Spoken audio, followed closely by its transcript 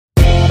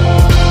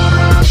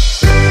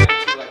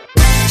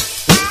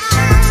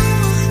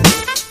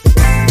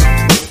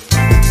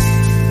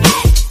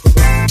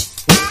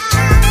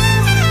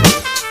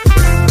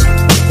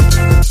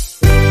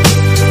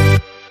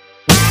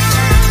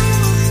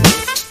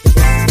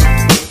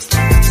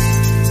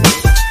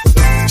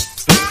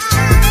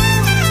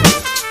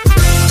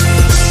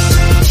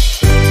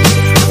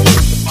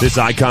This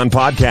Icon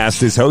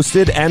podcast is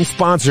hosted and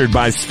sponsored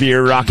by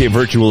Sphere Rocket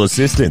Virtual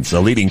Assistants,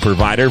 a leading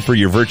provider for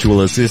your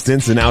virtual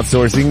assistants and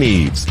outsourcing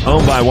needs.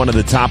 Owned by one of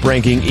the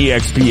top-ranking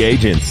EXP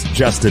agents,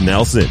 Justin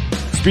Nelson.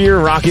 Sphere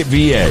Rocket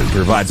VA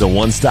provides a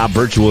one-stop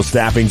virtual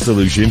staffing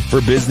solution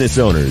for business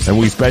owners, and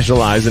we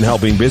specialize in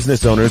helping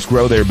business owners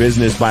grow their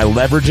business by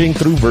leveraging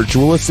through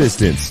virtual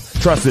assistants.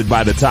 Trusted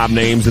by the top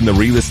names in the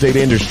real estate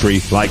industry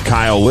like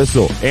Kyle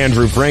Whistle,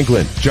 Andrew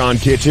Franklin, John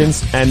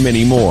Kitchens, and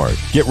many more.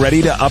 Get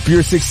ready to up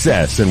your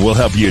success and we'll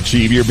help you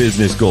achieve your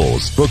business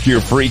goals. Book your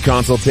free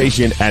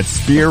consultation at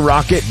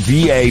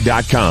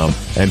sphererocketva.com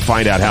and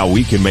find out how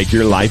we can make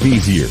your life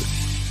easier.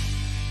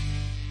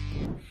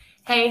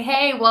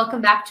 Hey,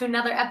 welcome back to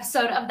another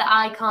episode of the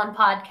Icon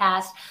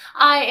Podcast.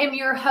 I am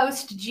your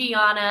host,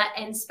 Gianna,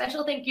 and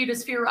special thank you to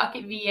Sphere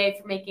Rocket VA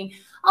for making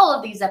all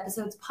of these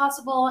episodes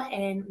possible.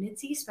 And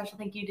Mitzi, special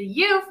thank you to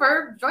you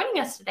for joining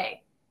us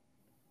today.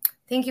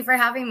 Thank you for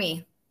having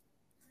me.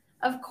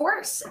 Of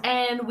course.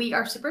 And we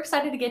are super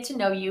excited to get to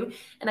know you.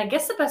 And I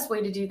guess the best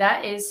way to do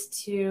that is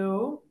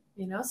to,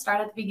 start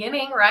at the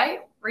beginning, right?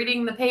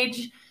 Reading the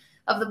page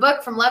of the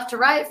book from left to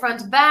right, front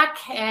to back.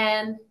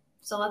 And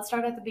so let's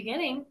start at the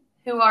beginning.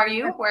 Who are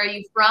you? Where are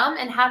you from?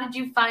 And how did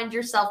you find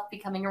yourself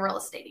becoming a real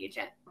estate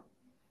agent?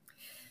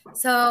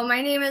 So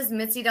my name is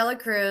Mitzi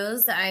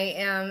Cruz. I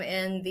am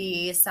in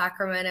the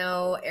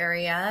Sacramento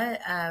area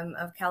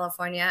of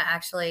California,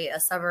 actually a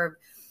suburb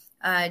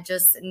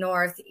just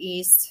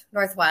northwest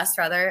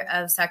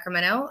of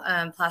Sacramento,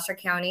 Placer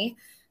County,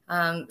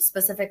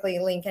 specifically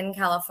Lincoln,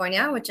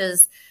 California, which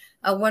is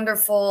a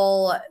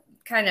wonderful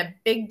kind of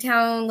big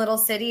town, little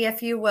city,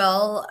 if you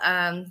will.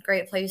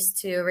 Great place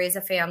to raise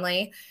a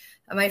family.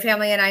 My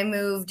family and I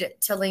moved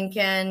to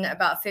Lincoln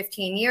about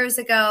 15 years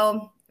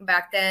ago.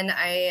 Back then,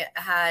 I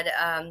had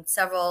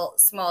several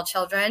small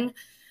children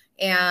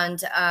and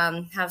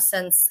have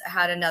since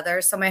had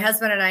another. So my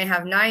husband and I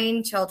have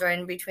 9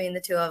 children between the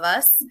two of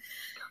us.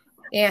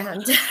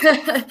 And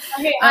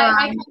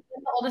I'm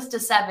the oldest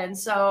of 7,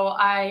 so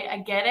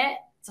I get it.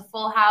 It's a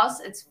full house.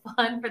 It's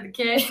fun for the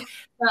kids.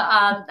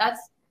 But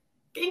that's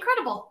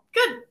incredible.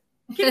 Good.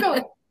 Keep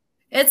going.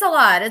 It's a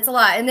lot.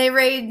 And they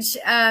range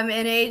in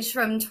age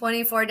from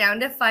 24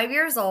 down to 5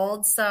 years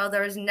old. So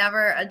there's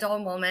never a dull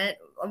moment.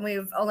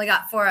 We've only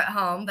got 4 at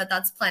home, but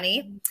that's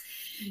plenty.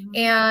 Mm-hmm.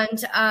 And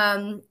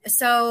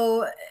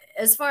so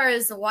as far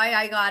as why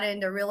I got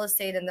into real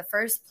estate in the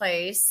first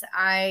place,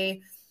 I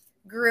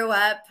grew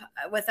up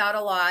without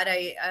a lot.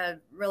 I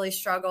really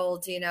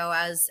struggled,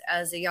 as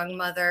a young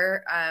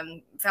mother,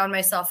 found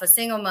myself a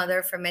single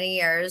mother for many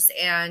years.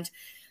 And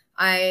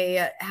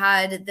I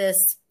had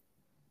this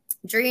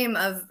dream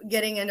of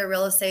getting into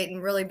real estate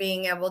and really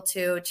being able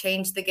to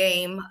change the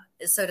game,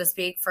 so to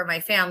speak, for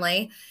my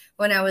family.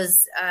 When I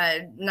was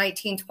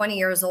 19, 20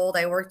 years old,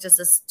 I worked as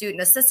a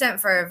student assistant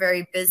for a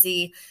very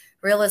busy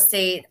real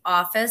estate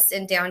office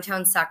in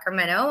downtown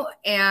Sacramento.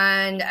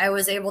 And I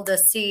was able to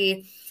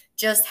see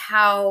just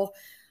how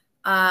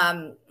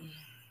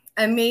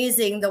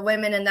amazing the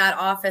women in that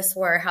office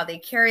were, how they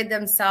carried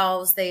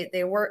themselves.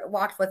 They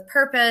walked with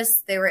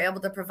purpose. They were able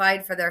to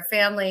provide for their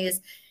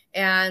families.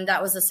 And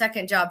that was a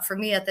second job for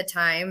me at the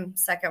time.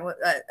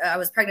 I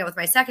was pregnant with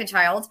my second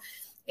child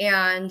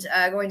and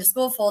going to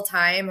school full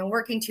time and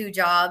working 2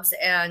 jobs.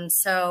 And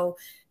so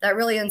that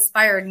really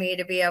inspired me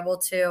to be able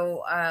to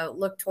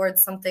look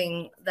towards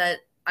something that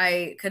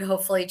I could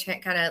hopefully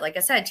kind of, like I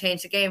said,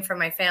 change the game for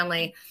my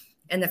family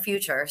in the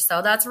future.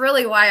 So that's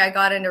really why I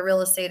got into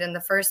real estate in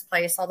the first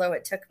place, although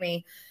it took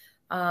me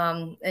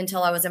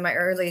until I was in my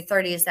early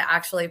 30s to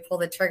actually pull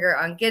the trigger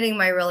on getting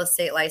my real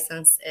estate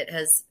license. It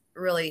has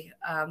really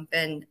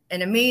been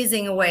an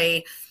amazing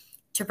way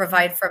to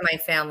provide for my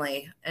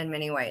family in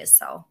many ways.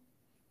 So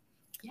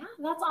yeah,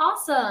 that's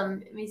awesome.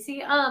 Let me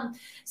see.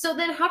 So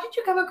then how did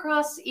you come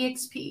across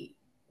EXP?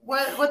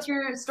 What's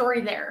your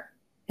story there?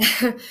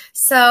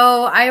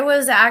 So I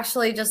was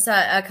actually just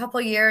a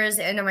couple years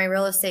into my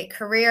real estate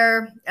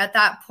career. At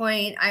that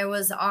point, I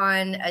was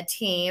on a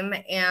team,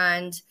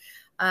 and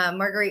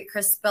Marguerite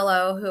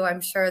Crispillo, who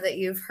I'm sure that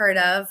you've heard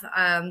of,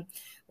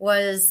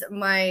 was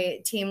my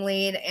team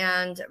lead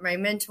and my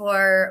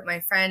mentor,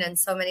 my friend, and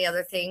so many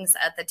other things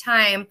at the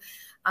time.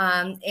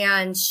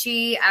 And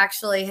she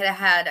actually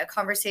had a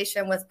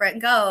conversation with Brent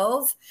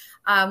Gove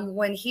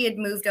when he had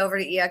moved over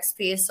to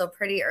EXP. So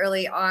pretty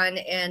early on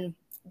in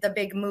the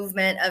big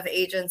movement of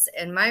agents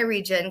in my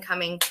region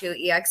coming to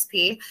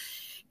EXP.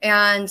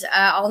 And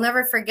I'll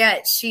never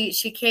forget, she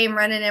came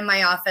running in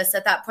my office.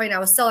 At that point, I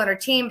was still on her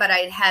team, but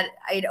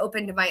I'd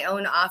opened my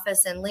own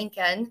office in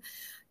Lincoln.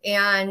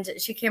 And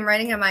she came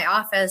running in my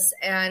office,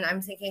 and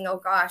I'm thinking, oh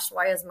gosh,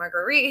 why is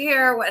Marguerite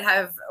here?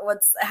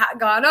 What's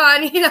gone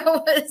on?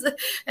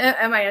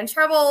 Am I in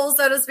trouble,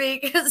 so to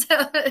speak?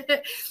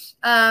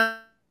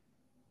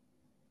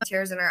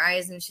 Tears in her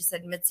eyes, and she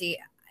said, Mitzi,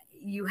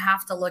 you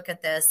have to look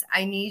at this.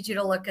 I need you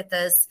to look at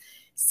this,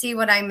 see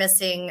what I'm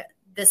missing.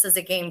 this is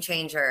a game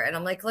changer. And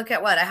I'm like, look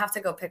at what I have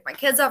to go pick my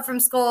kids up from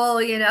school,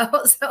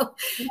 so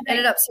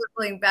ended up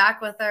circling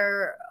back with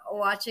her,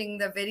 watching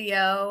the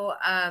video.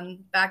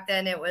 Back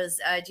then it was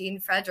Jean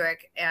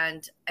Frederick.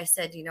 And I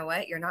said, you know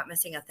what? You're not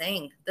missing a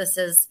thing.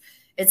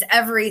 It's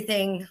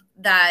everything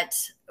that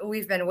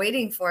we've been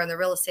waiting for in the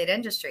real estate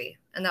industry.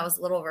 And that was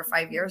a little over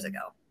 5 years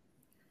ago.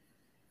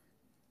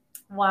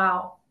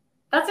 Wow.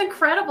 That's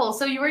incredible.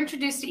 So you were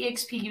introduced to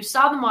EXP, you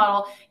saw the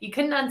model, you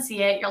couldn't unsee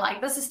it. You're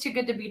like, this is too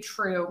good to be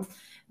true.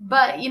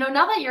 But,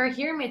 now that you're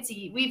here,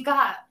 Mitzi, we've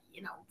got,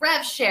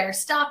 rev share,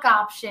 stock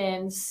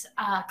options,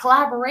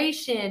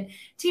 collaboration,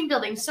 team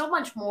building, so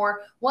much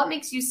more. What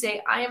makes you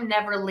say, I am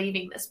never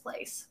leaving this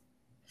place?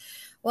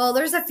 Well,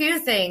 there's a few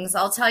things.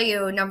 I'll tell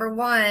you. Number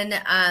one,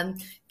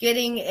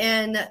 getting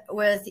in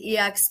with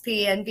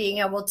EXP and being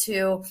able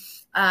to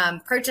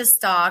purchase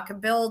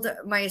stock, build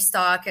my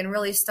stock, and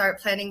really start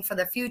planning for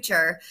the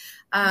future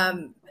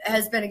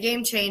has been a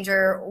game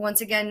changer.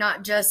 Once again,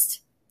 not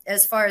just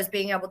as far as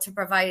being able to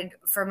provide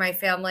for my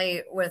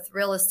family with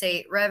real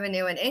estate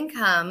revenue and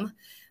income,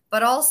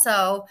 but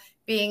also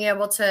being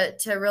able to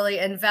really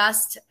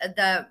invest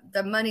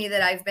the money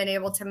that I've been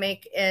able to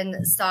make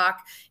in stock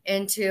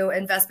into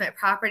investment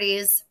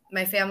properties.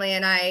 My family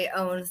and I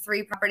own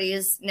 3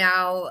 properties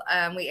now.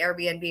 We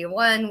Airbnb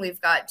 1.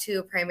 We've got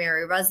 2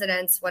 primary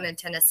residents, 1 in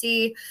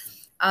Tennessee.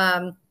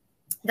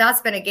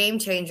 That's been a game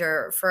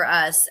changer for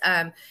us.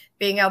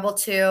 Being able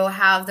to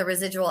have the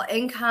residual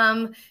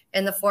income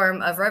in the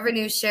form of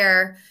revenue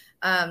share,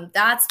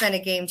 that's been a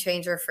game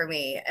changer for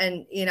me.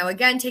 And,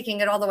 again,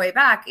 taking it all the way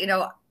back,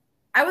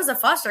 I was a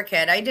foster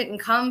kid. I didn't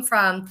come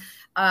from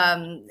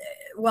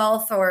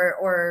wealth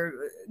or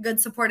good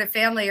supportive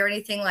family or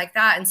anything like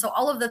that. And so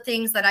all of the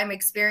things that I'm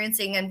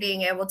experiencing and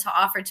being able to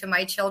offer to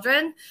my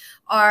children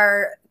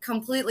are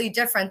completely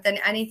different than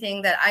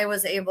anything that I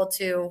was able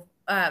to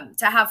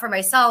have for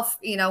myself,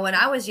 when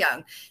I was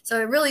young. So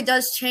it really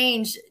does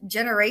change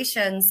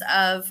generations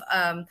of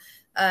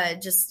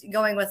just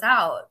going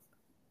without.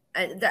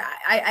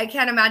 I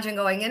can't imagine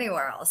going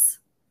anywhere else.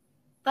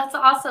 That's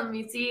awesome,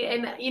 Mitzi.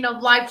 And,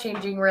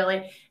 life-changing,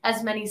 really,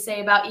 as many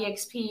say about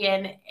EXP.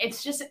 And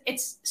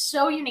it's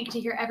so unique to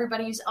hear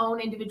everybody's own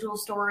individual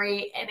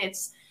story. And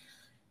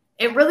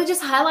it really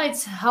just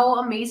highlights how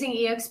amazing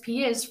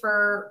EXP is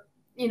for,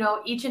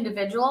 each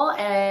individual,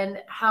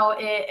 and how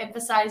it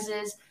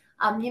emphasizes,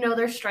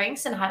 their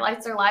strengths and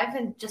highlights their life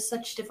in just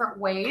such different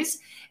ways.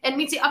 And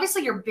Mitzi,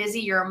 obviously you're busy.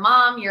 You're a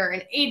mom, you're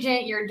an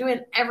agent, you're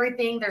doing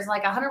everything. There's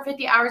like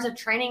 150 hours of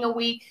training a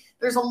week.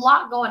 There's a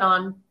lot going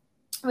on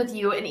with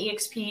you and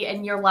EXP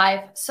and your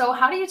life. So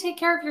how do you take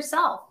care of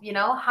yourself?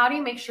 How do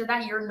you make sure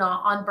that you're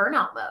not on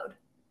burnout mode?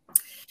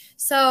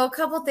 So a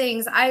couple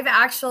things. I've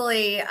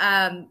actually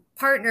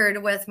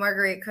partnered with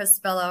Marguerite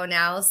Crispillo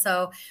now.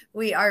 So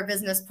we are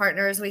business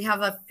partners. We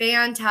have a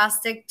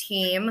fantastic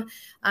team.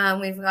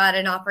 We've got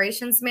an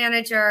operations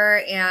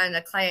manager and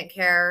a client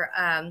care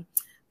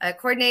a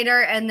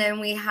coordinator. And then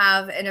we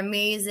have an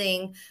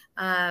amazing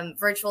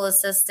virtual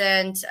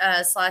assistant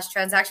 /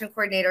 transaction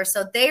coordinator.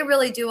 So they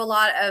really do a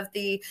lot of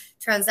the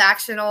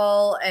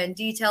transactional and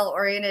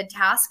detail-oriented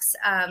tasks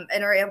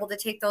and are able to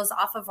take those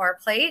off of our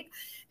plate.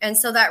 And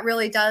so that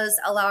really does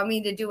allow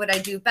me to do what I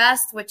do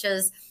best, which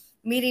is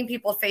meeting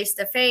people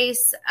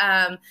face-to-face,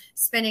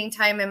 spending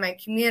time in my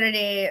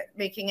community,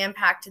 making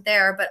impact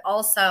there, but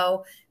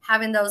also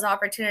having those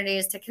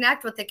opportunities to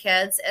connect with the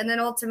kids, and then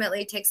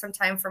ultimately take some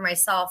time for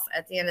myself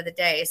at the end of the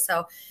day.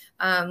 So,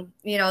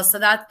 so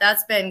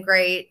that's been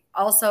great.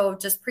 Also,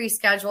 just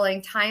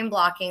pre-scheduling, time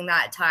blocking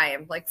that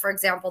time. Like, for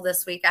example,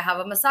 this week I have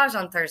a massage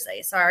on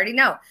Thursday, so I already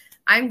know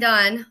I'm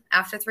done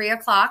after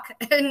 3:00,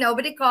 and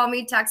nobody call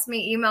me, text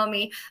me, email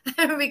me,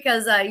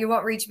 because you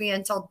won't reach me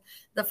until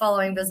the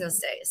following business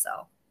day.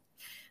 So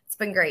it's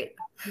been great.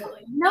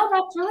 No,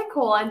 that's really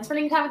cool. And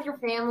spending time with your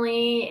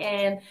family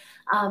and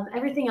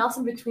everything else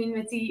in between,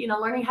 Mitzi,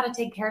 learning how to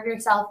take care of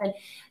yourself and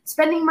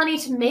spending money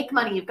to make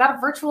money. You've got a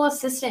virtual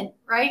assistant,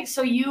 right?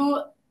 So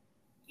you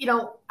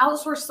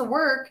outsource the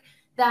work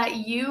that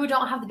you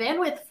don't have the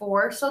bandwidth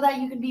for, so that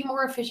you can be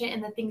more efficient in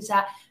the things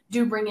that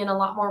do bring in a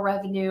lot more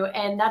revenue.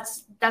 And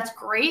that's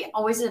great.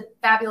 Always a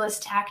fabulous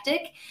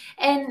tactic.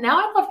 And now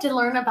I'd love to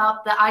learn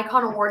about the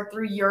Icon Award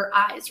through your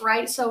eyes,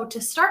 right? So to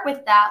start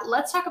with that,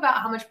 let's talk about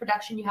how much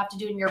production you have to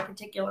do in your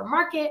particular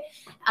market.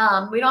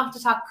 We don't have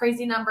to talk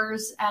crazy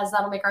numbers, as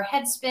that'll make our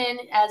heads spin,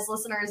 as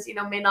listeners,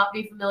 may not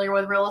be familiar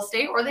with real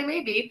estate, or they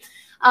may be.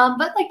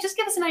 But just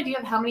give us an idea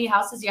of how many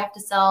houses you have to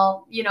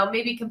sell,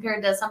 maybe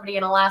compared to somebody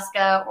in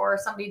Alaska or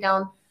somebody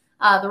down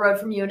the road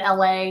from you in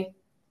LA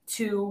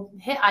to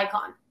hit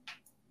Icon.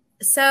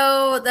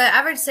 So the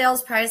average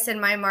sales price in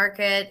my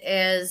market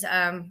is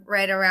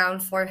right around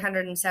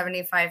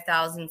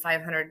 $475,000,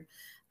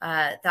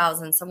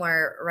 $500,000,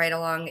 somewhere right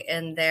along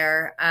in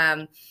there.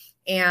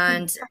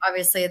 And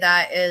obviously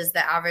that is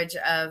the average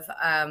of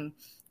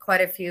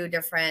quite a few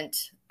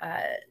different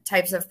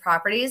types of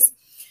properties.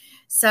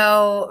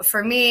 So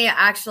for me,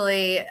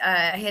 actually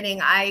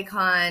hitting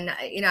Icon,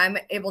 I'm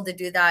able to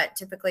do that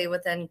typically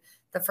within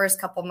the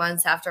first couple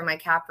months after my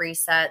cap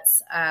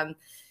resets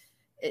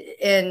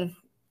in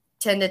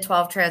 10 to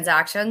 12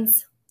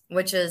 transactions,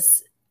 which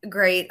is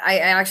great. I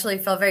actually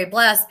feel very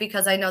blessed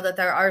because I know that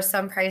there are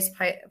some price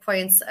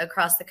points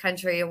across the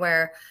country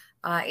where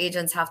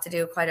agents have to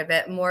do quite a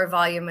bit more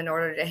volume in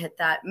order to hit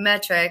that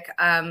metric.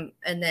 And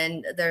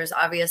then there's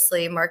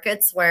obviously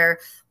markets where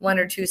 1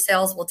 or 2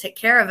 sales will take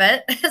care of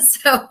it.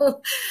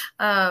 So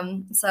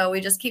we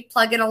just keep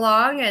plugging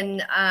along,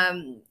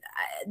 and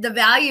the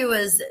value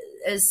is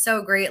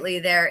so greatly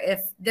there.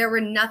 If there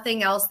were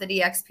nothing else that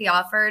EXP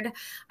offered,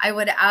 I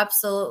would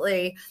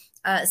absolutely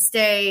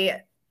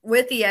stay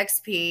with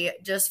EXP,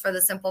 just for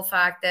the simple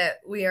fact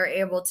that we are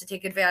able to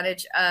take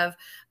advantage of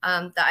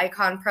the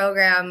Icon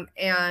program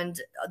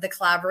and the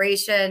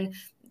collaboration,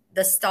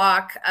 the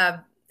stock,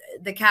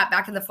 the cap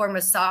back in the form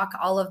of stock,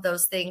 all of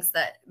those things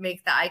that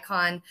make the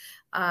Icon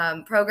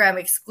program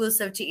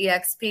exclusive to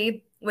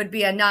EXP would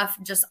be enough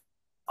just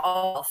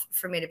all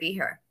for me to be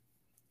here.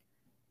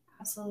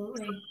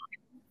 Absolutely.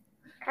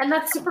 And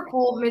that's super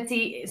cool,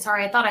 Mitzi.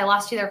 Sorry, I thought I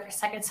lost you there for a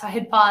second, so I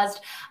had paused.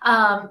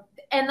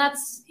 And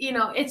that's,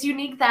 it's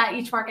unique that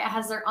each market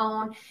has their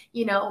own,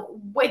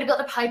 way to build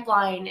a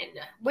pipeline and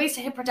ways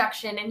to hit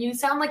production. And you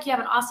sound like you have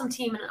an awesome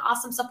team and an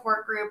awesome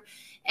support group.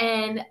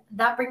 And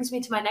that brings me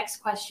to my next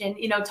question,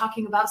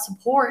 talking about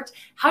support.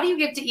 How do you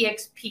give to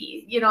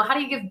EXP? How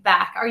do you give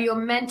back? Are you a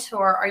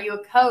mentor? Are you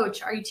a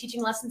coach? Are you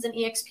teaching lessons in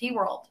EXP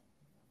world?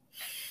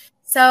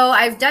 So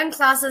I've done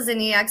classes in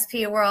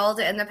EXP world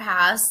in the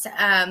past,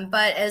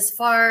 but as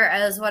far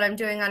as what I'm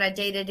doing on a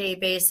day-to-day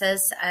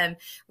basis,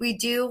 we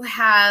do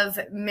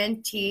have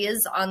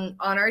mentees on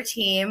our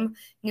team,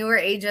 newer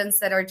agents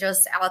that are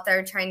just out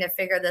there trying to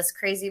figure this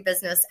crazy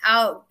business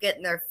out,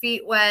 getting their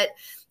feet wet.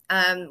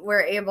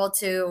 We're able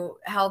to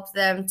help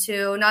them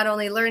to not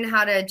only learn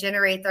how to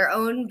generate their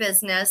own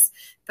business,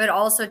 but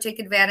also take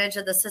advantage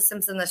of the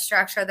systems and the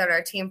structure that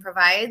our team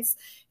provides,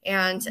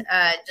 and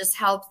just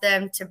help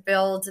them to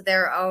build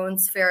their own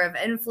sphere of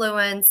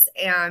influence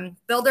and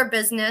build their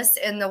business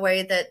in the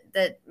way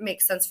that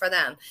makes sense for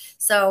them.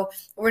 So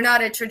we're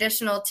not a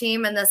traditional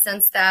team in the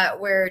sense that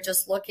we're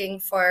just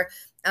looking for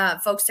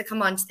folks to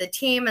come onto the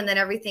team, and then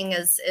everything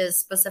is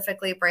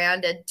specifically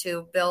branded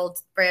to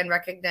build brand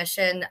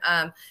recognition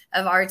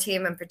of our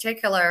team in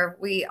particular.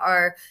 We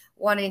are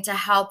wanting to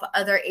help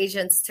other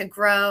agents to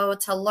grow,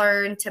 to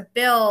learn, to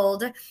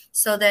build,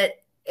 so that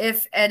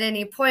if at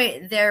any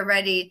point they're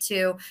ready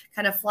to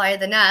kind of fly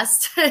the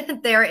nest,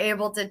 they're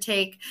able to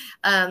take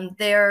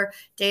their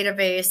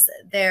database,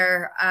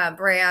 their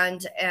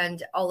brand,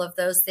 and all of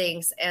those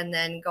things, and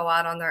then go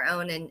out on their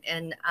own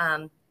and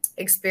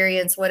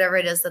experience whatever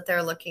it is that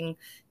they're looking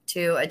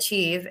to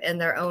achieve in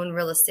their own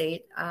real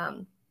estate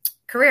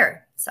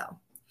career. So,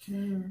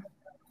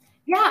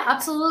 yeah,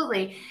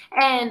 absolutely.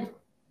 And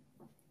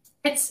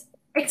it's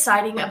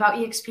exciting about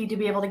EXP to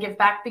be able to give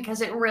back,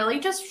 because it really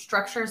just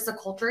structures the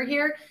culture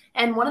here.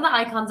 And one of the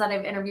icons that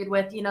I've interviewed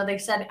with, they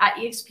said at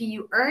EXP,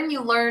 you earn,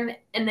 you learn,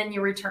 and then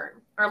you return,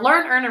 or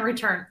learn, earn, and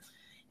return,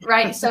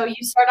 right? So you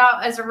start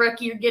out as a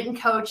rookie, you're getting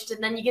coached,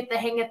 and then you get the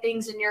hang of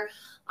things, and you're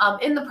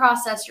in the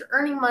process, you're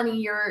earning money,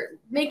 you're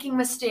making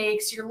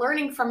mistakes, you're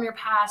learning from your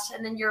past,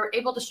 and then you're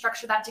able to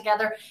structure that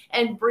together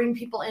and bring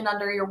people in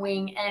under your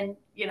wing and,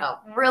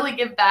 really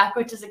give back,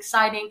 which is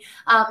exciting.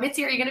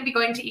 Mitzi, are you going to be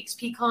going to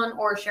EXPCon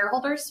or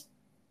shareholders?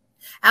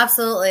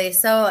 Absolutely.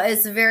 So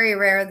it's very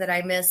rare that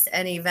I miss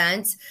an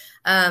event.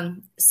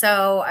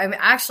 So I'm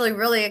actually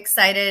really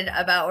excited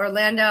about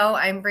Orlando.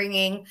 I'm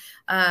bringing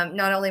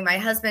not only my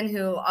husband,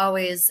 who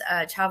always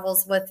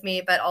travels with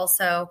me, but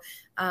also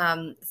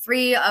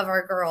 3 of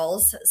our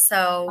girls.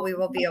 So we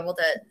will be able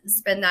to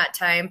spend that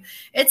time.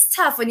 It's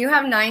tough when you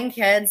have 9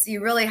 kids.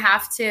 You really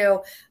have to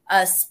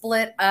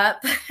split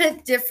up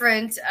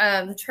different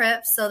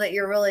trips so that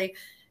you're really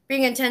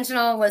being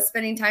intentional with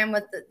spending time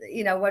with,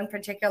 one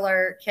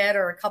particular kid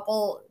or a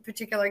couple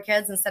particular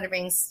kids instead of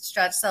being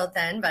stretched so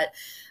thin. But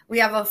we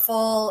have a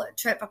full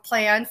trip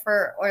planned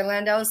for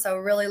Orlando. So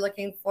really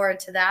looking forward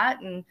to that,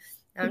 and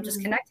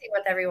just connecting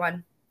with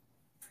everyone.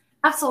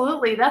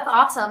 Absolutely. That's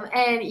awesome.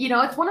 And,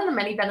 it's one of the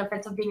many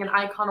benefits of being an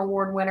Icon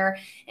Award winner.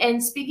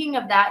 And speaking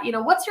of that,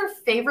 what's your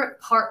favorite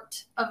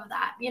part of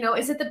that?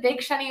 Is it the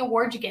big shiny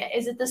award you get?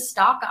 Is it the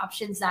stock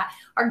options that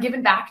are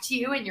given back to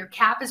you and your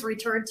cap is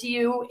returned to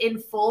you in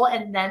full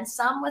and then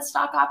some with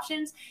stock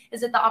options?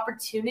 Is it the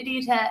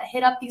opportunity to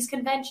hit up these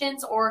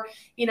conventions? Or,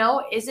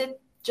 is it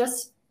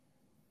just,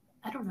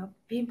 I don't know,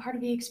 being part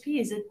of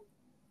EXP?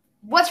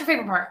 What's your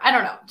favorite part? I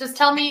don't know. Just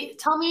tell me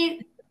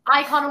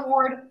Icon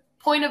Award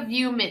point of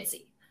view,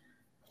 Mitzi.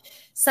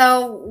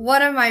 So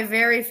one of my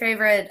very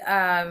favorite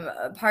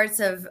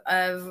parts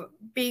of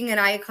being an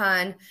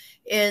icon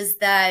is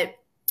that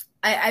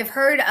I've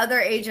heard other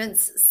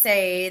agents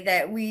say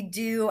that we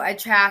do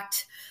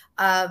attract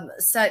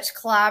such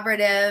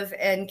collaborative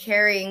and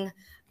caring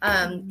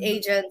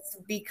agents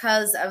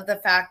because of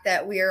the fact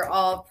that we are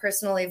all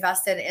personally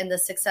vested in the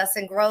success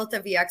and growth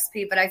of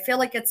EXP. But I feel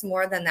like it's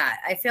more than that.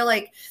 I feel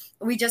like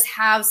we just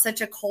have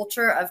such a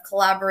culture of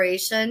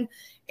collaboration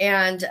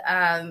and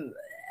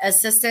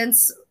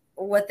assistance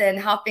within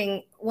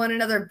helping one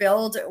another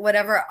build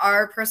whatever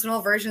our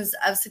personal versions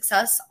of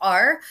success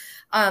are,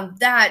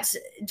 that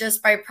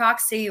just by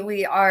proxy,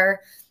 we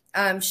are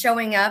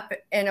showing up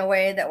in a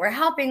way that we're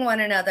helping one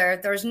another.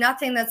 There's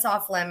nothing that's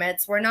off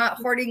limits. We're not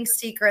hoarding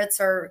secrets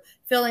or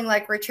feeling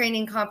like we're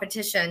training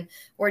competition.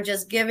 We're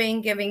just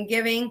giving.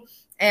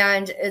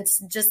 And it's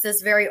just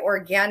this very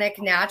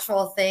organic,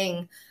 natural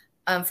thing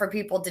for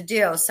people to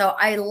do. So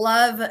I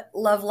love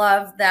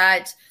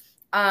that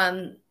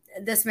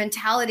this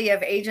mentality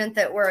of agent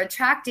that we're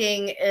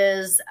attracting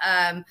is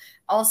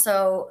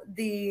also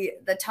the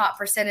top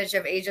percentage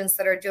of agents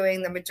that are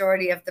doing the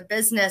majority of the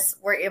business.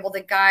 We're able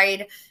to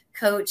guide,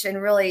 coach, and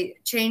really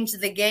change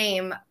the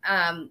game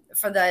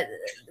for the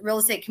real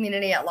estate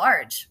community at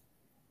large.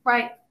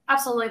 Right.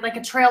 Absolutely. Like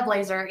a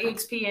trailblazer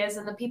EXP is,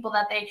 and the people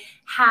that they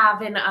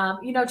have. And,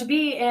 to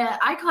be an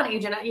icon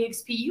agent at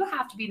EXP, you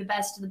have to be the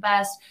best of the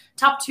best.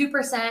 Top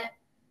 2%,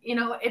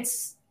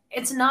 it's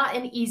not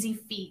an easy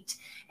feat.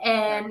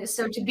 And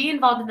so to be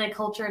involved in the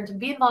culture and to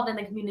be involved in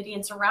the community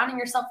and surrounding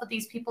yourself with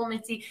these people,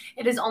 Mitzi,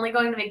 it is only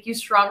going to make you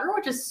stronger,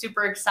 which is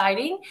super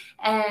exciting.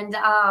 And,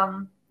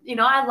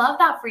 I love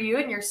that for you,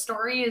 and your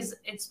story is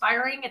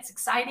inspiring. It's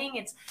exciting.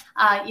 It's,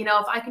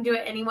 if I can do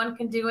it, anyone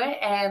can do it.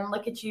 And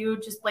look at you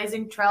just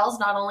blazing trails,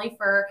 not only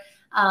for,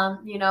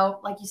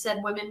 like you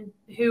said, women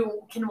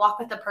who can walk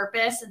with a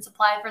purpose and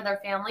supply for their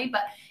family,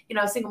 but,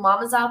 single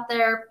mamas out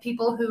there,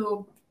 people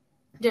who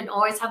didn't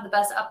always have the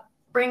best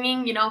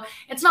upbringing.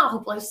 It's not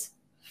hopeless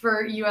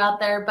for you out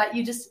there, but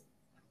you just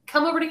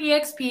come over to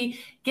EXP,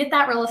 get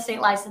that real estate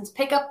license,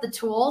 pick up the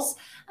tools,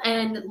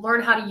 and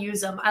learn how to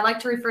use them. I like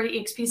to refer to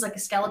EXP as like a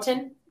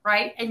skeleton,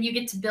 right? And you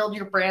get to build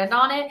your brand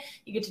on it.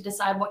 You get to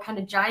decide what kind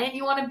of giant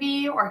you want to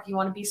be, or if you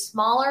want to be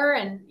smaller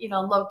and,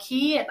 low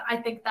key. And I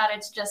think that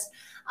it's just,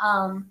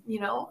 a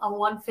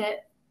one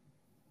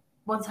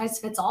size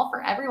fits all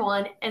for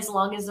everyone, as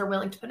long as they're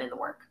willing to put in the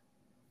work.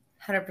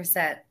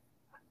 100%.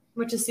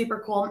 Which is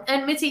super cool.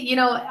 And Mitzi,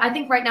 I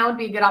think right now would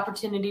be a good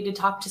opportunity to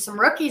talk to some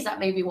rookies that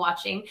may be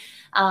watching.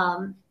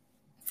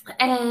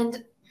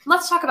 And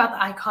let's talk about the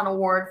Icon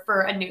Award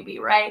for a newbie,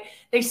 right?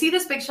 They see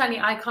this big shiny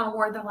Icon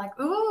Award. They're like,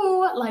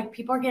 ooh, like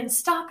people are getting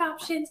stock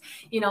options.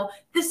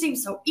 This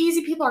seems so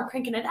easy. People are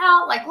cranking it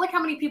out. Like, look how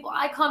many people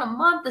Icon a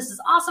month. This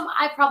is awesome.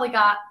 I probably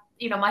got,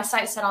 my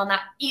sights set on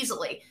that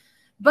easily.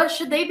 But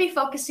should they be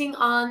focusing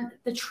on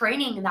the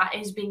training that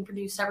is being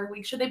produced every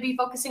week? Should they be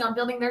focusing on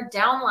building their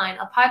downline,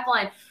 a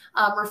pipeline,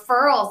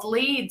 referrals,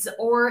 leads,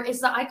 or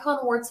is the Icon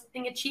Award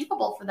something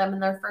achievable for them in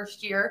their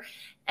first year?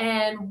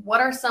 And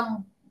what are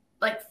some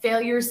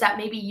failures that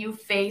maybe you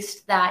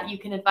faced that you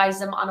can advise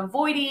them on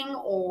avoiding?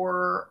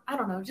 Or I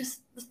don't know,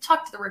 just let's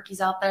talk to the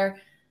rookies out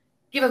there,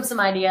 give them some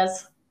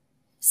ideas.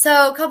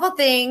 So a couple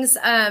things.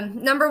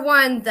 Number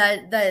one,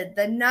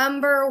 the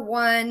number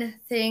one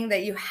thing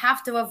that you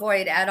have to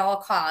avoid at all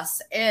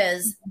costs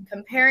is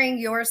comparing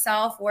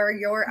yourself where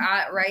you're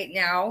at right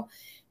now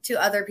to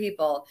other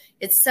people.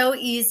 It's so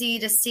easy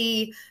to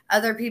see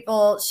other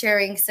people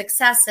sharing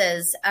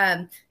successes,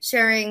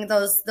 sharing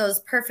those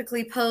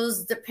perfectly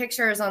posed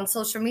pictures on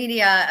social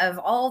media of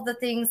all the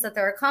things that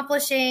they're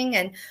accomplishing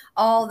and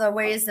all the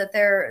ways that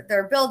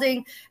they're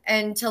building,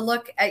 and to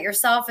look at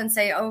yourself and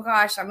say, oh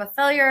gosh, I'm a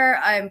failure.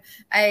 I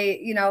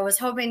was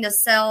hoping to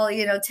sell,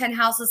 10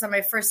 houses in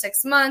my first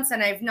 6 months,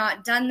 and I've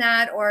not done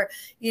that. Or,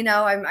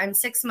 I'm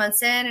 6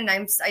 months in and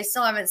I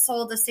still haven't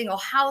sold a single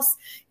house.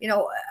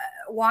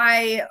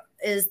 Why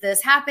is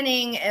this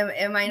happening?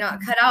 Am I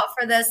not cut out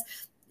for this?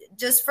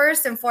 Just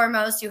first and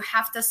foremost, you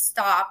have to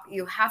stop.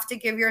 You have to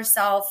give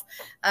yourself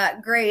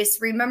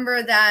grace.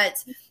 Remember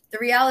that the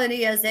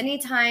reality is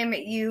anytime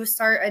you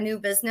start a new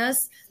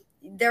business,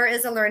 there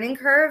is a learning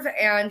curve,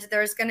 and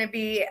there's going to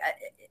be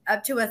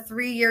up to a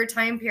 3-year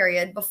time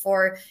period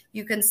before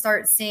you can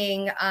start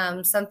seeing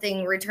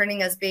something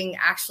returning as being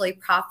actually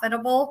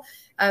profitable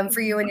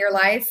for you in your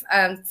life.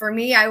 For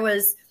me,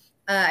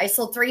 I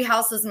sold 3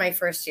 houses my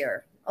first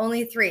year,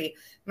 only 3.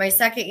 My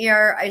second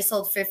year, I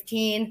sold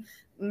 15.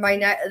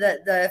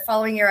 The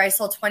following year, I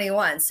sold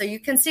 21. So you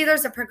can see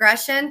there's a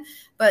progression.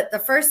 But the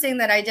first thing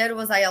that I did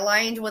was I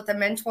aligned with a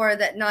mentor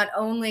that not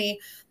only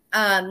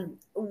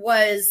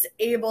was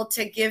able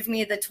to give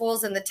me the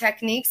tools and the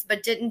techniques,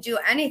 but didn't do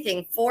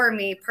anything for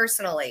me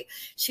personally.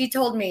 She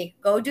told me,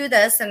 go do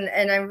this.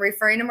 And I'm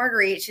referring to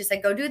Marguerite. She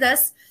said, go do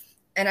this.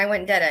 And I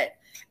went and did it.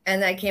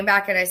 And I came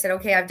back and I said,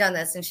 okay, I've done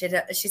this. And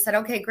she said,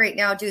 okay, great.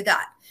 Now do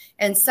that.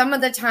 And some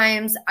of the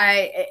times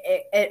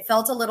it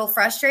felt a little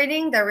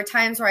frustrating. There were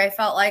times where I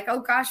felt like, oh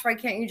gosh, why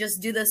can't you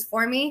just do this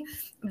for me?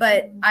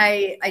 But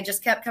I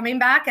just kept coming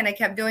back and I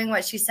kept doing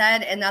what she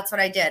said. And that's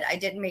what I did. I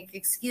didn't make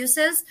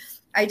excuses.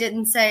 I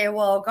didn't say,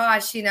 well,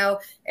 gosh,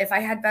 if I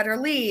had better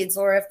leads,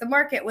 or if the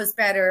market was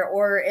better,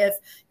 or if,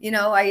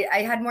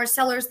 I had more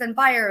sellers than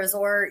buyers,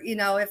 or,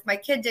 if my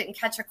kid didn't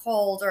catch a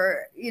cold,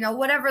 or,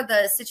 whatever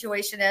the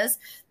situation is,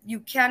 you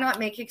cannot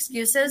make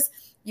excuses.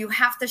 You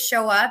have to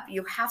show up.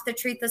 You have to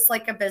treat this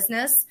like a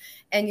business,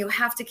 and you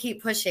have to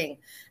keep pushing.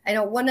 I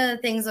know one of the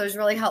things that was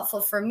really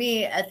helpful for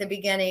me at the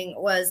beginning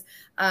was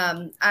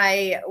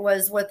I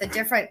was with a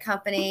different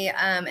company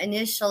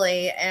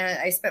initially, and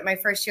I spent my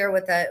first year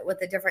with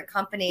a different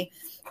company.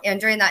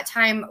 And during that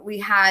time, we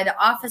had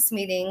office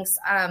meetings.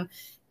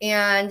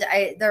 And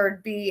there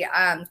would be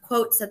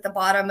quotes at the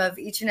bottom of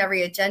each and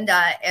every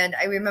agenda. And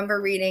I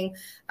remember reading,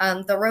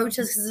 the road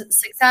to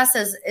success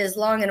is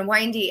long and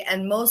windy,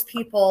 and most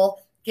people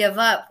give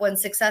up when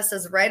success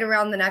is right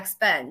around the next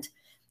bend.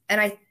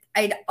 And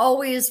I'd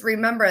always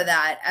remember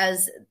that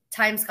as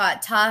times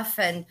got tough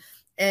and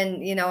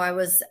I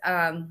was,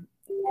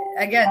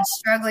 again,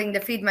 struggling to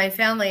feed my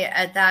family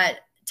at that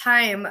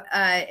time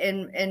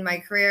in my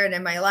career and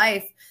in my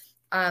life.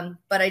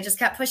 But I just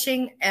kept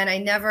pushing, and I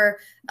never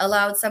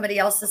allowed somebody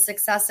else's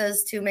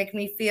successes to make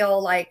me feel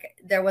like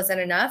there wasn't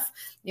enough.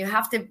 You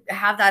have to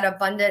have that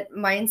abundant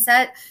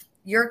mindset.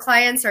 Your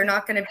clients are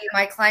not going to be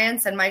my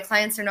clients, and my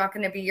clients are not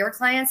going to be your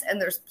clients.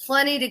 And there's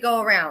plenty to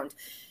go around.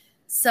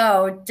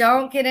 So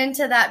don't get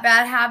into that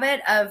bad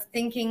habit of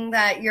thinking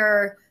that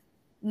you're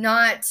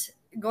not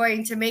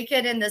going to make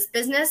it in this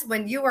business.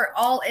 When you are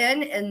all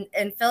in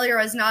and failure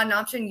is not an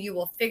option, you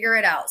will figure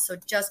it out. So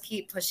just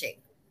keep pushing.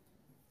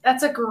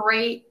 That's a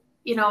great,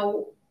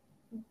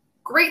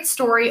 great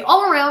story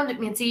all around,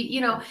 Mitzi,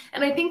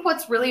 and I think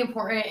what's really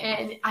important,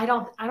 and I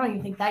don't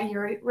even think that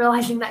you're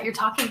realizing that you're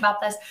talking about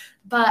this,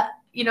 but,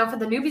 for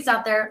the newbies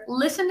out there,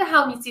 listen to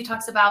how Mitzi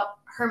talks about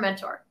her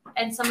mentor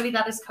and somebody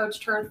that has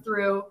coached her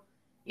through,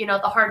 the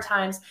hard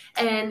times,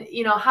 and,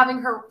 having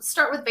her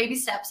start with baby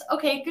steps.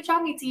 Okay, good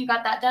job, Mitzi. You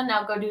got that done.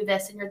 Now go do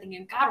this. And you're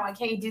thinking, God, why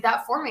can't you do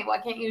that for me? Why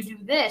can't you do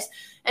this?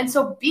 And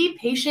so be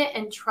patient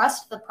and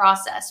trust the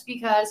process,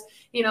 because,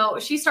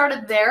 she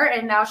started there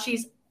and now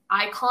she's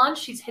icon.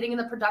 She's hitting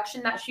the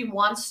production that she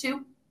wants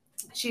to.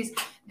 She's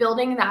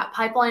building that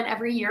pipeline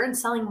every year and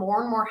selling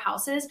more and more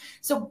houses.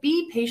 So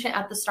be patient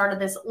at the start of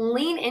this.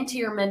 Lean into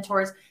your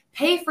mentors.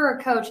 Pay for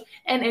a coach.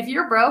 And if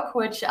you're broke,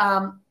 which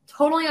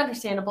totally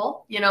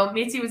understandable.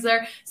 Mitzi was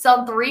there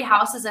selling 3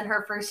 houses in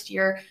her first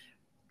year.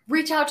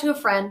 Reach out to a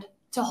friend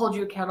to hold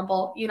you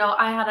accountable.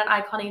 I had an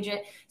icon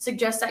agent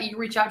suggest that you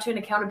reach out to an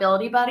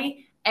accountability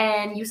buddy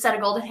and you set a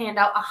goal to hand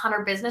out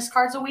 100 business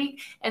cards a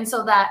week. And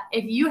so that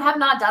if you have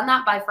not done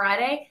that by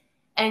Friday,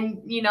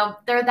 and,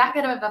 they're that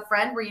good of a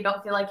friend where you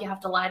don't feel like you have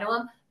to lie to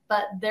them,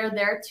 but they're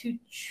there to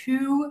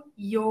chew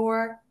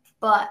your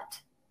butt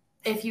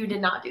if you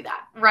did not do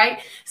that, right?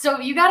 So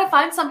you got to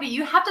find somebody.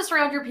 You have to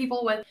surround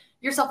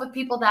yourself with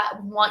people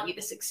that want you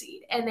to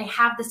succeed, and they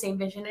have the same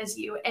vision as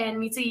you. And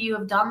Mitzi, you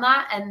have done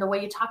that, and the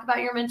way you talk about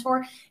your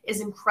mentor is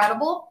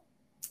incredible.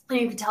 And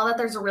you can tell that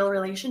there's a real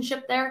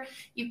relationship there.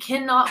 You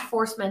cannot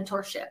force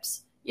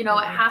mentorships. It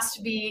has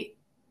to be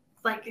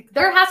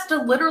there has to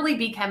literally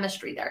be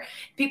chemistry there.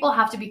 People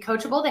have to be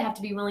coachable. They have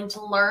to be willing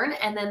to learn.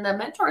 And then the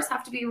mentors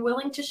have to be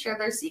willing to share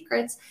their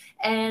secrets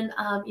and,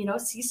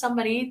 see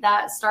somebody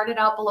that started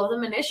out below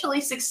them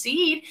initially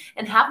succeed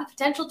and have the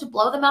potential to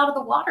blow them out of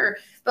the water.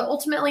 But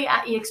ultimately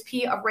at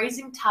EXP, a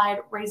rising tide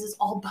raises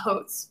all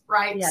boats,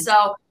 right? Yes.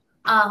 So,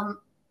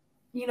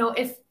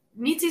 if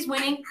Mitzi's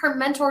winning, her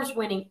mentor's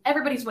winning,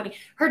 everybody's winning,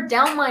 her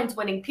downline's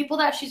winning, people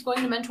that she's going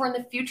to mentor in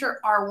the future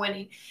are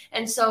winning.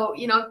 And so,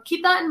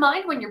 keep that in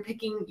mind when you're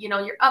picking,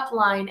 your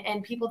upline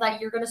and people that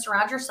you're going to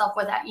surround yourself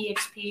with at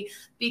EXP,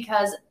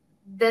 because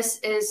this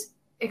is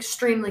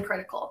extremely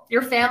critical.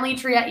 Your family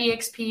tree at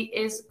EXP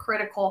is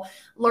critical.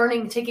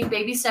 Learning, taking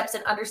baby steps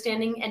and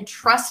understanding and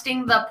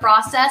trusting the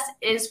process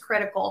is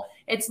critical.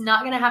 It's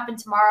not going to happen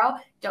tomorrow.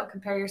 Don't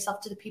compare yourself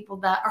to the people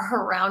that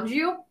are around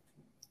you.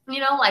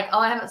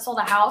 I haven't sold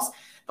a house.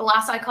 The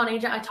last icon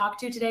agent I talked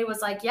to today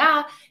was like,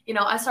 yeah,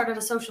 I started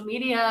a social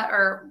media,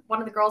 or one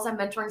of the girls I'm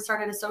mentoring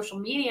started a social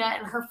media,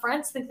 and her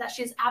friends think that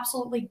she's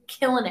absolutely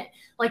killing it,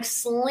 like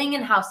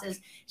slinging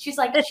houses. She's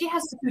like, she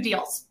has 2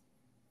 deals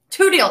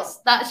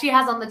that she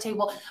has on the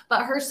table,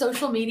 but her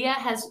social media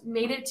has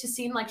made it to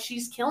seem like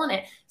she's killing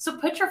it. So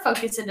put your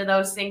focus into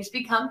those things,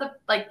 become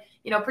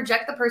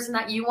project the person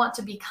that you want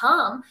to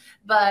become,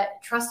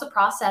 but trust the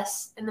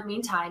process in the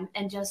meantime,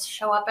 and just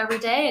show up every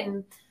day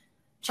and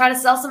try to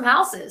sell some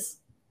houses.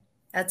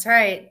 That's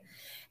right.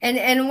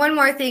 And one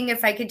more thing,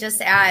 if I could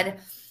just add,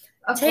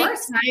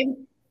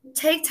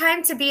 take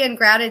time to be in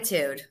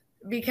gratitude,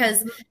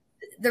 because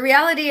the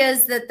reality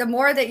is that the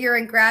more that you're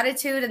in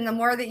gratitude and the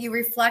more that you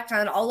reflect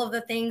on all of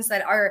the things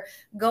that are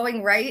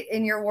going right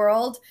in your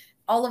world,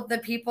 all of the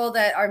people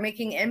that are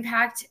making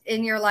impact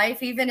in your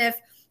life, even if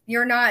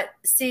you're not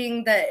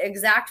seeing the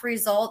exact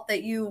result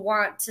that you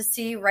want to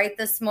see right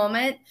this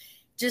moment,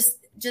 just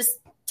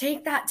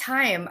take that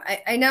time.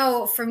 I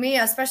know for me,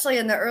 especially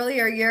in the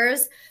earlier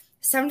years,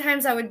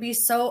 sometimes I would be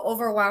so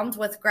overwhelmed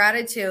with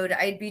gratitude.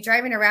 I'd be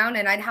driving around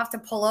and I'd have to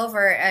pull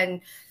over and,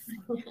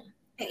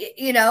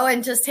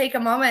 and just take a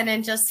moment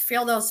and just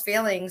feel those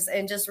feelings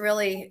and just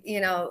really,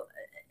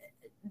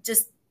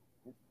 just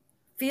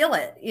feel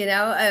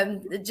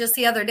it, just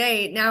the other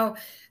day. Now,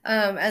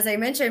 as I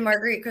mentioned,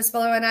 Marguerite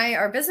Crispillo and I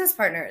are business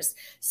partners.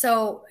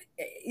 So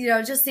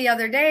just the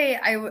other day,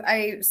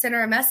 I sent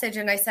her a message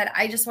and I said,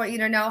 I just want you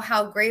to know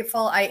how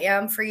grateful I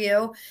am for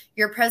you,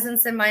 your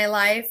presence in my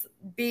life,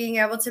 being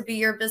able to be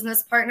your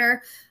business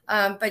partner.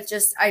 But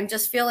I'm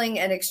just feeling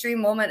an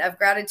extreme moment of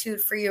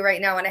gratitude for you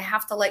right now. And I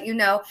have to let you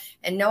know,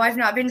 and no, I've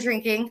not been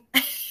drinking.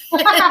 Even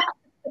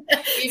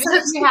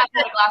if you have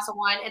had a glass of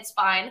wine, it's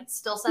fine.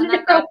 Still send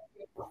that gratitude.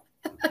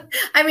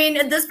 I mean,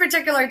 at this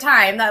particular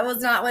time, that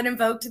was not what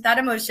invoked that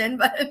emotion,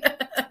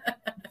 but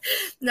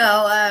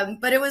no,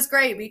 but it was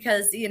great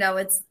because,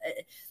 it's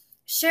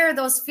share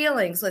those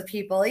feelings with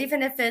people,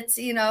 even if it's,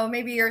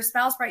 maybe your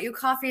spouse brought you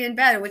coffee in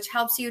bed, which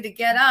helps you to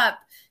get up,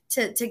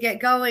 to get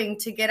going,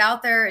 to get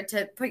out there,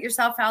 to put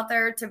yourself out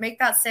there, to make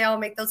that sale,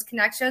 make those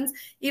connections.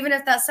 Even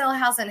if that sale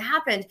hasn't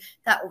happened,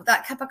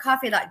 that cup of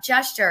coffee, that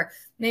gesture,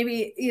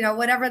 maybe,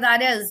 whatever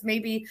that is,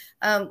 maybe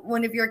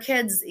one of your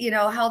kids,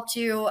 helped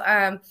you,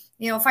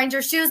 find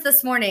your shoes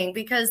this morning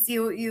because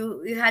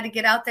you had to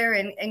get out there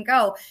and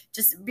go.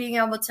 Just being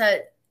able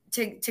to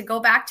go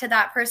back to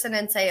that person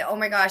and say, oh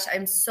my gosh,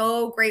 I'm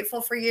so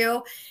grateful for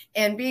you,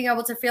 and being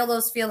able to feel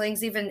those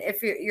feelings, even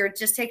if you're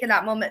just taking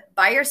that moment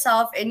by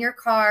yourself in your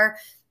car,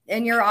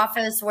 in your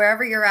office,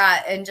 wherever you're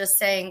at, and just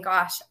saying,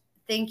 gosh,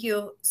 thank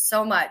you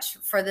so much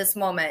for this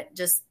moment.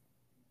 Just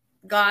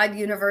God,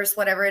 universe,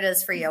 whatever it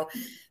is for you.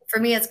 For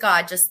me, it's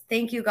God. Just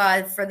thank you,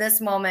 God, for this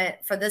moment,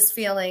 for this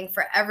feeling,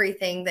 for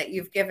everything that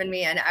you've given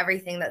me and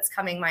everything that's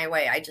coming my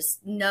way. I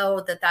just know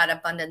that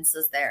abundance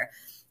is there,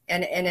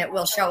 and it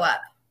will show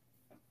up.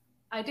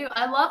 I do.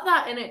 I love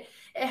that. And it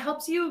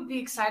helps you be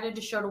excited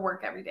to show to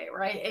work every day,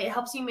 right? It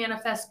helps you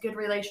manifest good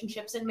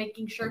relationships and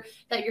making sure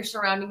that you're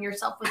surrounding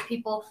yourself with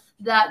people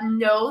that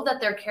know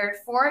that they're cared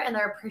for and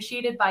they're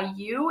appreciated by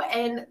you.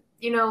 And,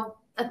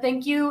 a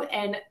thank you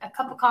and a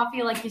cup of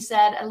coffee, like you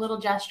said, a little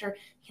gesture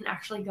can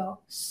actually go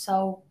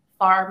so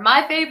far.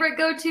 My favorite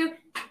go-to,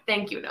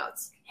 thank you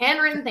notes,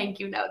 handwritten thank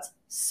you notes.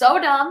 So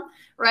dumb,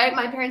 right?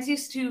 My parents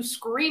used to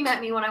scream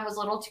at me when I was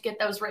little to get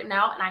those written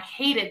out, and I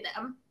hated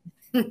them.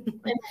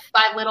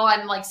 By little,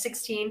 I'm like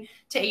 16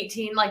 to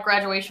 18, like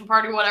graduation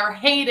party, whatever,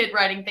 hated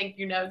writing thank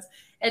you notes.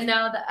 And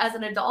now that as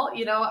an adult,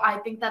 I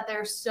think that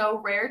they're so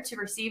rare to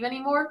receive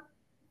anymore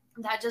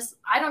that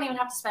I don't even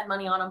have to spend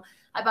money on them.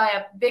 I buy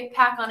a big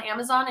pack on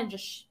Amazon and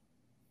just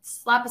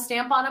slap a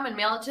stamp on them and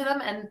mail it to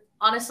them. And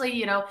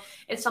honestly,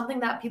 it's something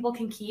that people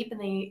can keep,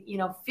 and they,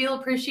 feel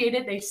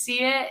appreciated. They see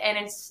it, and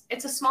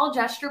it's a small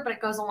gesture, but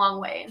it goes a long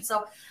way. And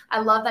so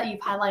I love that you've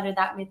highlighted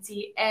that,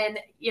 Mitzi. And,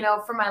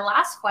 for my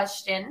last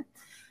question,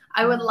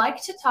 I would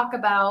like to talk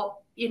about,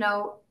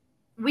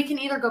 we can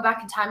either go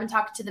back in time and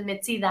talk to the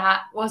Mitzi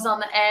that was on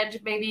the edge,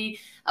 maybe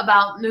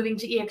about moving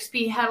to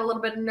EXP, had a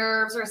little bit of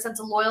nerves or a sense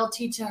of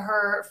loyalty to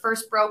her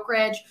first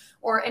brokerage,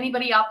 or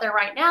anybody out there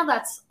right now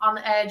that's on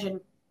the edge and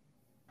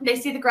they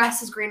see the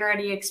grass is greener at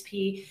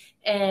EXP,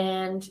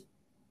 and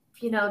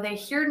they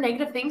hear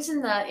negative things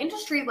in the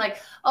industry like,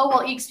 oh,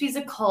 well, EXP is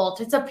a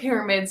cult. It's a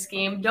pyramid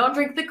scheme. Don't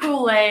drink the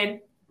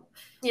Kool-Aid.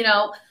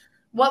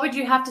 What would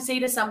you have to say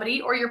to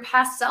somebody or your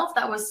past self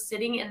that was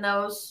sitting in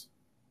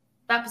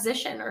that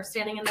position or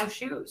standing in those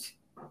shoes?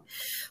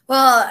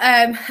 Well,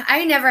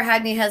 I never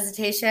had any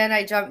hesitation.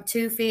 I jumped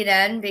 2 feet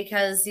in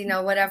because,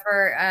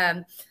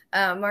 whatever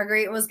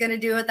Marguerite was going to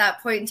do at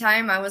that point in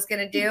time, I was going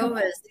to do.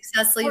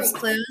 Success leaves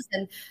clues,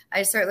 and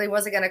I certainly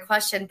wasn't going to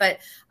question. But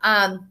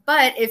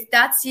if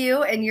that's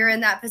you and you're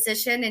in that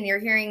position and you're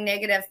hearing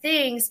negative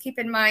things, keep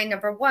in mind,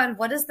 number one,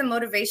 what is the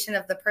motivation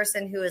of the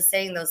person who is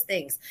saying those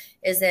things?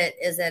 Is it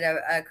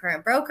a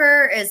current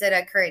broker? Is it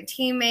a current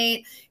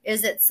teammate?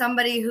 Is it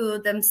somebody who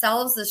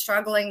themselves is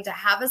struggling to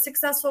have a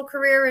successful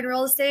career in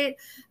real estate?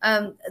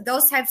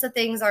 Those types of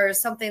things are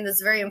something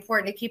that's very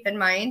important to keep in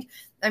mind.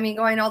 I mean,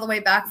 going all the way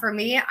back for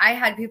me, I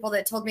had people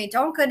that told me,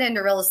 don't get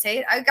into real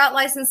estate. I got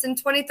licensed in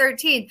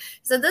 2013.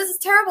 So this is a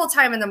terrible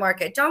time in the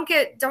market. Don't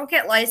get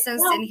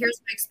licensed. And here's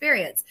my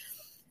experience.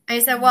 And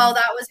I said, well,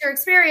 that was your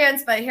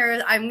experience, but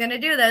here I'm going to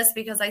do this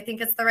because I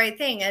think it's the right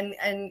thing.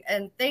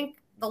 And thank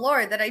the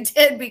Lord that I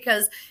did,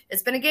 because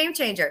it's been a game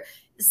changer.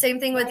 The same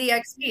thing with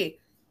EXP.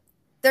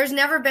 There's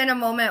never been a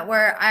moment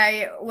where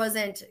I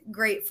wasn't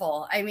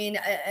grateful. I mean,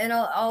 and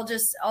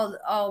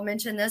I'll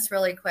mention this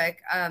really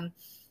quick.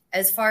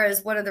 As far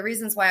as one of the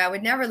reasons why I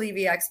would never leave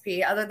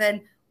EXP, other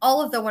than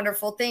all of the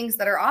wonderful things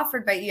that are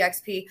offered by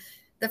EXP,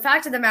 the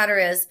fact of the matter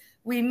is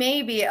we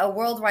may be a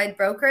worldwide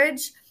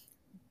brokerage,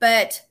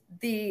 but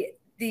the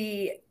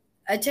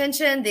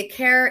attention, the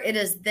care, it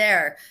is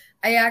there.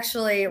 I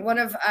actually, one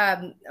of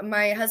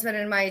my husband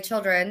and my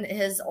children,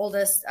 his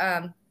oldest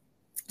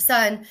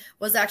son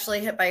was actually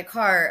hit by a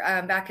car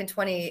back in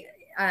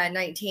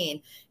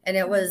 2019. And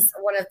it was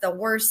one of the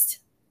worst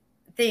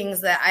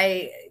things that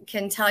I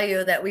can tell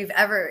you that we've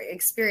ever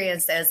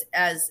experienced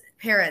as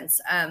parents.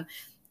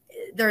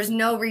 There's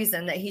no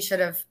reason that he should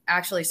have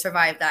actually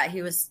survived that.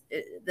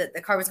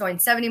 The car was going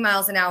 70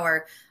 miles an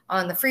hour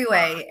on the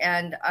freeway,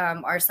 and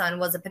our son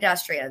was a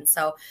pedestrian.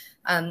 So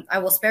I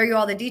will spare you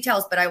all the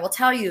details, but I will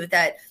tell you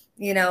that,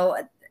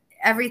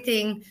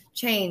 everything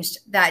changed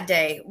that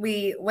day.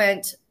 We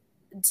went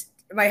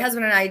my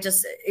husband and I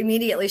just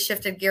immediately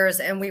shifted gears,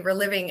 and we were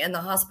living in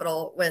the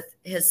hospital with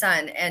his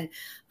son. And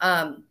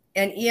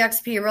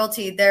EXP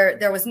Realty,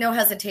 there was no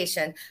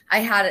hesitation. I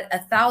had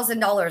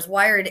 $1,000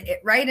 wired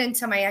right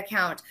into my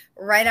account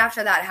right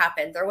after that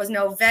happened. There was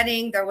no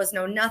vetting. There was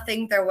no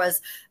nothing.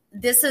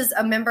 This is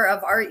a member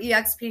of our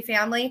EXP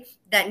family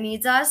that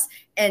needs us,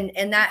 and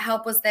that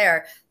help was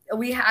there.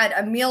 We had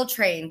a meal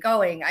train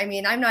going. I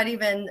mean, I'm not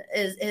even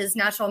his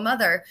natural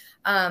mother,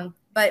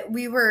 but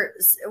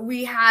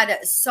we had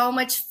so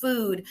much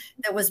food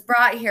that was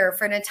brought here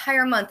for an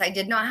entire month. I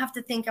did not have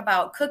to think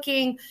about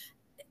cooking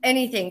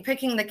anything,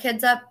 picking the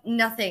kids up,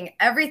 nothing.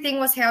 Everything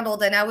was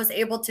handled, and I was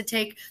able to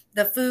take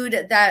the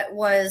food that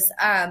was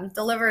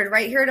delivered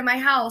right here to my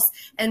house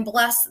and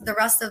bless the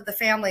rest of the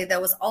family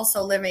that was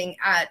also living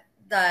at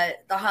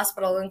the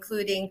hospital,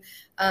 including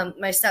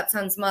my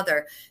stepson's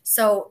mother.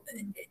 So,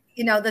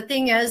 the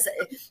thing is,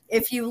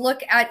 if you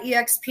look at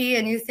EXP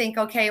and you think,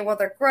 okay, well,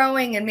 they're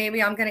growing and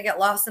maybe I'm going to get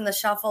lost in the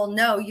shuffle.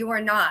 No, you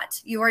are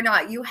not. You are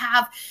not. You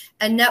have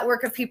a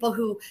network of people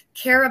who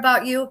care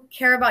about you,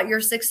 care about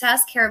your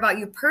success, care about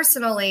you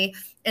personally.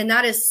 And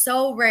that is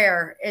so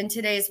rare in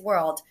today's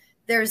world.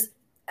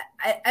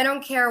 I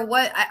don't care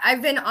what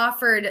I've been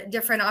offered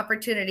different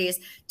opportunities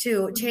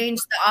to change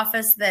the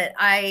office that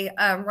I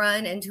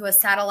run into a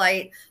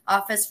satellite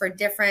office for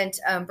different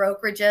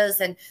brokerages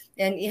and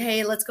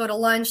hey, let's go to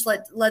lunch.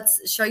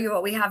 Let's show you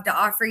what we have to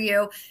offer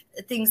you.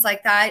 Things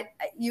like that.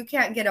 You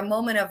can't get a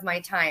moment of my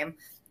time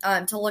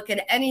to look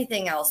at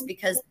anything else,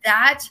 because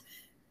that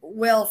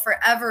will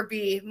forever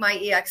be my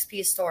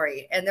EXP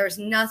story. And there's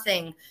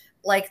nothing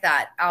like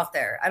that out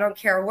there. I don't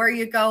care where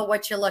you go,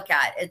 what you look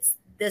at.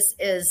 This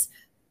is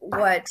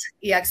what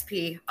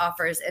EXP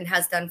offers and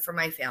has done for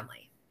my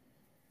family.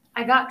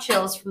 I got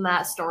chills from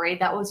that story.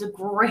 That was a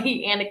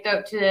great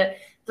anecdote to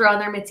throw in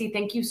there, Mitzi.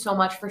 Thank you so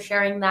much for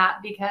sharing that,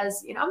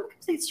 because, I'm a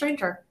complete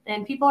stranger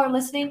and people are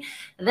listening.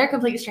 They're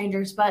complete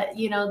strangers, but,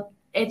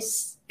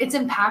 it's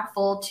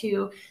impactful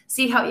to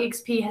see how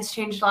EXP has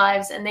changed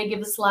lives, and they give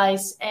a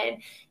slice,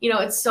 and,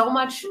 it's so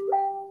much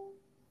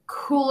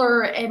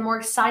cooler and more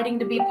exciting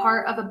to be a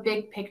part of a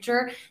big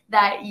picture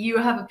that you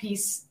have a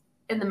piece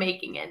in the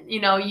making. And,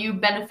 you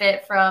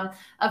benefit from,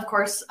 of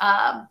course,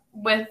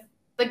 with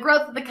the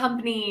growth of the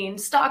company and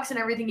stocks and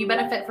everything, you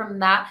benefit from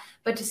that.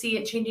 But to see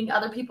it changing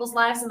other people's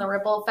lives and the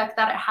ripple effect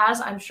that it has,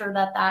 I'm sure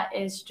that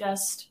is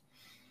just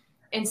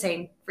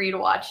insane for you to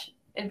watch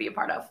and be a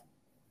part of.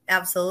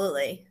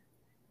 Absolutely.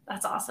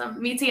 That's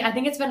awesome. Mitzi, I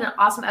think it's been an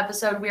awesome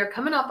episode. We are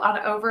coming up on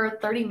over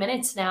 30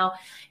 minutes now.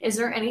 Is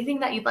there anything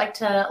that you'd like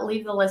to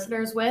leave the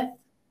listeners with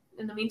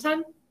in the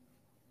meantime?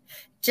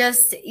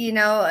 Just,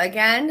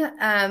 again,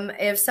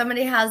 if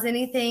somebody has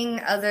anything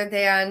other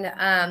than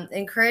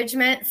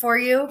encouragement for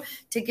you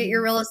to get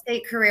your real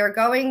estate career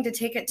going, to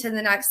take it to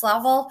the next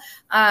level,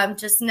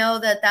 just know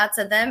that that's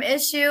a them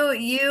issue.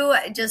 You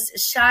just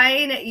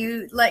shine.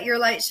 You let your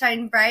light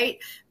shine bright.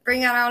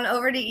 Bring it on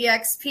over to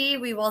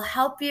EXP. We will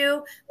help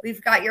you.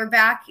 We've got your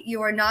back.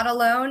 You are not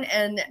alone,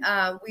 and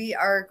we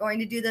are going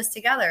to do this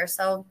together.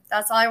 So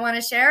that's all I want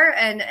to share,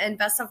 and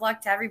best of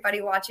luck to everybody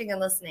watching and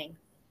listening.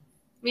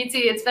 Mitzi,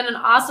 it's been an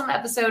awesome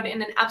episode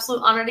and an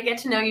absolute honor to get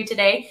to know you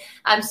today.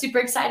 I'm super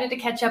excited to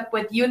catch up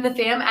with you and the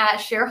fam at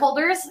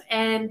Shareholders,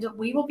 and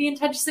we will be in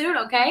touch soon,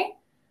 okay?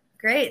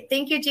 Great.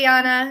 Thank you,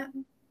 Gianna.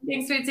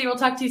 Thanks, Mitzi. We'll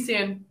talk to you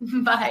soon.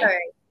 Bye. All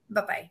right.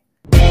 Bye-bye.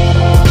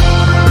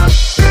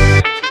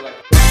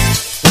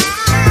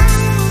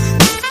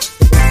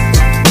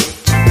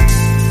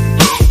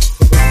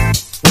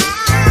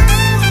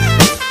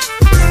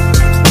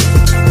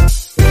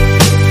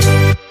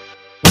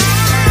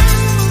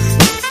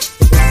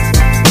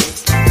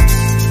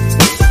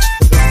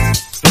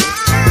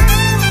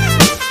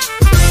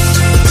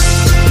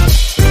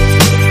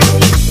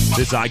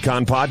 This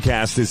Icon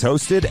podcast is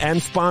hosted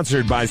and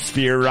sponsored by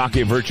Sphere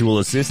Rocket Virtual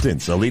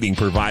Assistants, a leading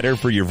provider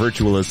for your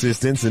virtual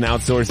assistants and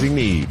outsourcing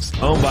needs.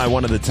 Owned by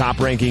one of the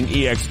top-ranking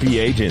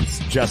EXP agents,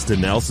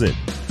 Justin Nelson.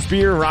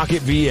 Sphere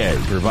Rocket VA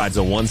provides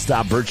a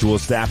one-stop virtual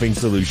staffing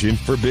solution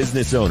for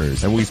business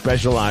owners, and we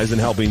specialize in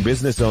helping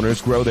business owners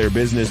grow their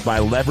business by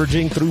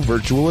leveraging through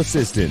virtual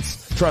assistants.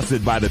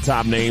 Trusted by the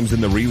top names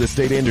in the real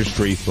estate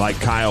industry like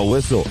Kyle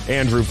Whistle,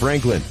 Andrew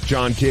Franklin,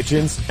 John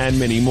Kitchens, and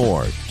many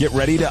more. Get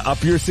ready to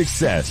up your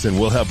success, and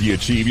we'll help you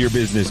achieve your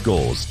business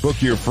goals.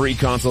 Book your free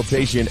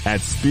consultation at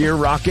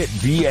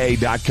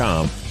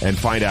sphererocketva.com and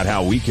find out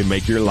how we can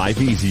make your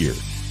life easier.